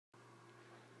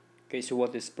Okay, so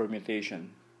what is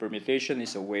permutation? Permutation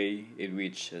is a way in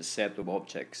which a set of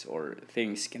objects or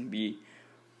things can be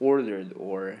ordered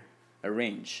or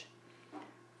arranged.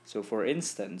 So for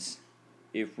instance,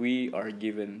 if we are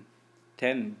given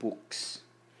 10 books,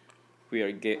 we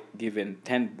are given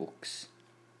 10 books,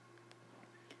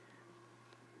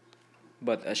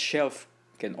 but a shelf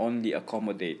can only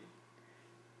accommodate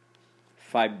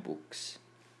 5 books.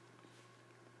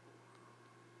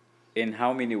 In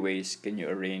how many ways can you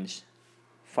arrange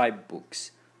 5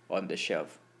 books on the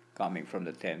shelf coming from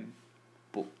the 10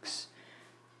 books?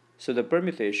 So the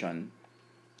permutation,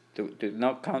 to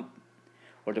now count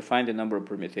or to find the number of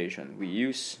permutation, we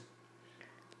use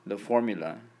the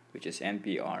formula, which is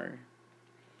NPR,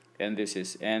 and this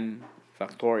is n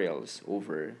factorials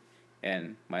over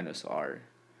n minus r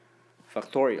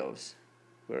factorials,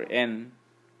 where n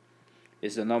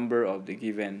is the number of the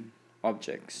given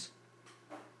objects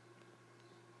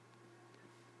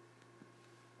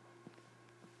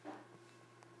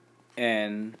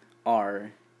and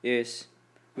r is,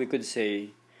 we could say,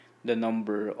 the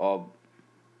number of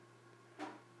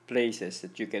places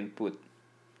that you can put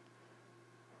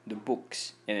the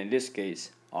books, and in this case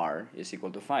r is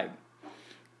equal to 5.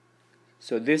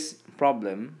 So this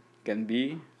problem can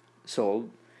be solved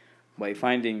by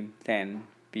finding 10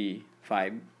 p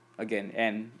 5. Again,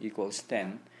 n equals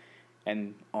 10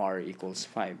 and r equals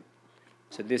 5.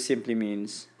 So this simply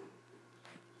means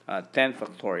 10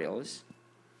 factorials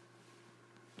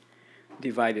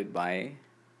divided by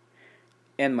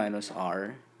n minus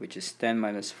r, which is 10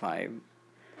 minus 5,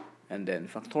 and then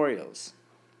factorials.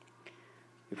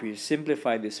 If we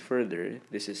simplify this further,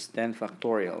 this is 10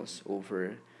 factorials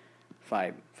over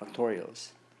 5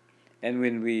 factorials. And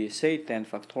when we say 10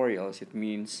 factorials, it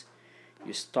means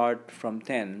you start from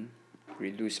 10,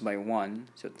 reduce by 1,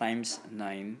 so times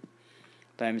 9,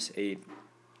 times 8,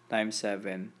 times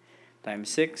 7, times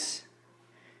 6,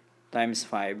 times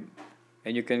 5,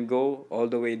 and you can go all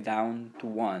the way down to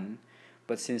 1,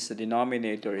 but since the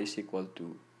denominator is equal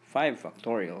to 5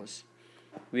 factorials,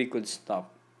 we could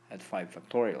stop at 5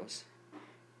 factorials.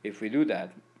 If we do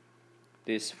that,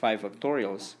 these 5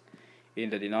 factorials in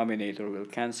the denominator will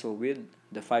cancel with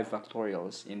the 5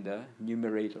 factorials in the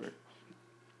numerator.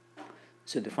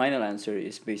 So the final answer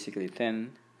is basically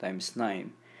 10 times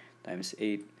 9 times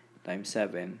 8 times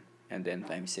 7 and then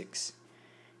times 6.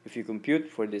 If you compute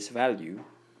for this value,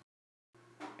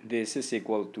 this is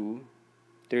equal to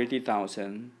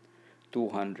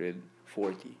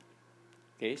 30,240.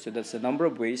 Okay, so that's the number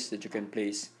of ways that you can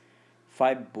place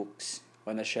 5 books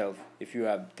on a shelf if you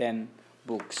have 10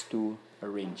 books to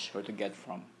arrange or to get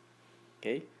from.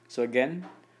 Okay, so again,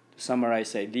 to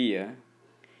summarize the idea,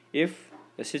 if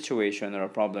a situation or a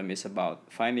problem is about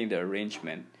finding the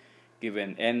arrangement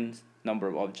given n number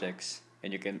of objects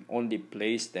and you can only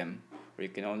place them, or you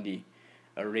can only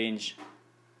arrange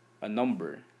a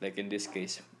number, like in this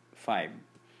case 5,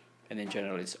 and in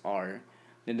general it's r,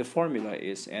 then the formula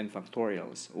is n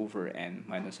factorials over n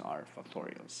minus r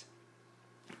factorials.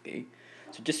 Okay,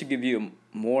 so just to give you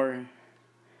more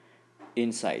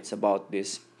insights about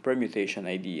this permutation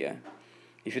idea,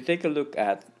 if you take a look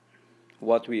at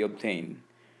what we obtained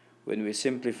when we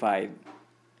simplified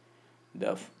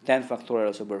the 10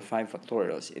 factorials over 5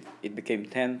 factorials, it became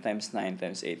 10 times 9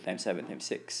 times 8 times 7 times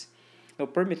 6. Now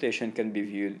permutation can be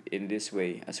viewed in this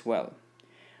way as well.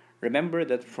 Remember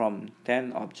that from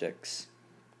 10 objects,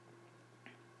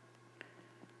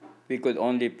 we could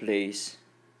only place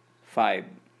 5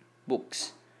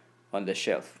 books on the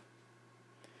shelf.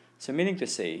 So meaning to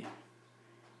say,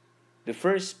 the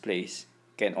first place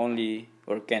can only,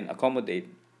 or can accommodate,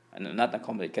 not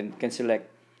accommodate, can select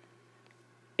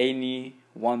any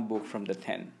one book from the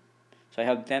 10. So I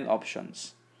have 10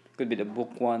 options. It could be the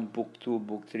book 1, book 2,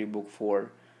 book 3, book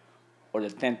 4, or the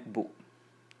 10th book.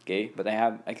 Okay, but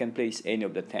I can place any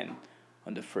of the 10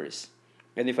 on the first.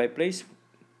 And if I place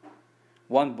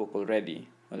one book already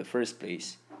on the first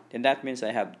place, then that means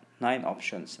I have 9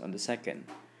 options on the second.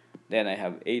 Then I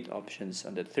have 8 options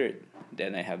on the third.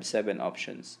 Then I have 7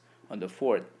 options on the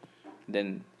fourth.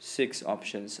 Then 6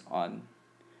 options on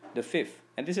the fifth.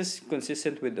 And this is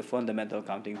consistent with the fundamental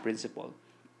counting principle,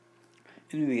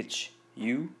 in which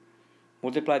you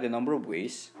multiply the number of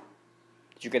ways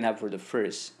that you can have for the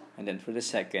first, and then for the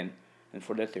second, and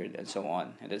for the third, and so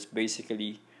on. And that's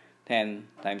basically 10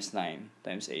 times 9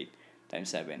 times 8 times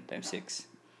 7 times 6.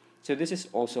 So this is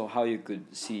also how you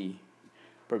could see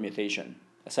permutation,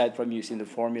 aside from using the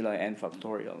formula n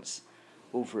factorials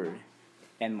over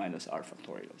n minus r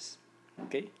factorials.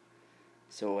 Okay?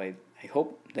 So I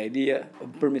hope the idea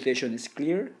of permutation is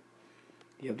clear.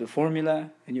 You have the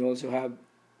formula, and you also have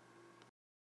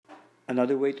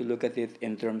another way to look at it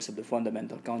in terms of the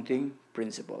fundamental counting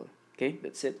principle. Okay,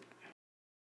 that's it.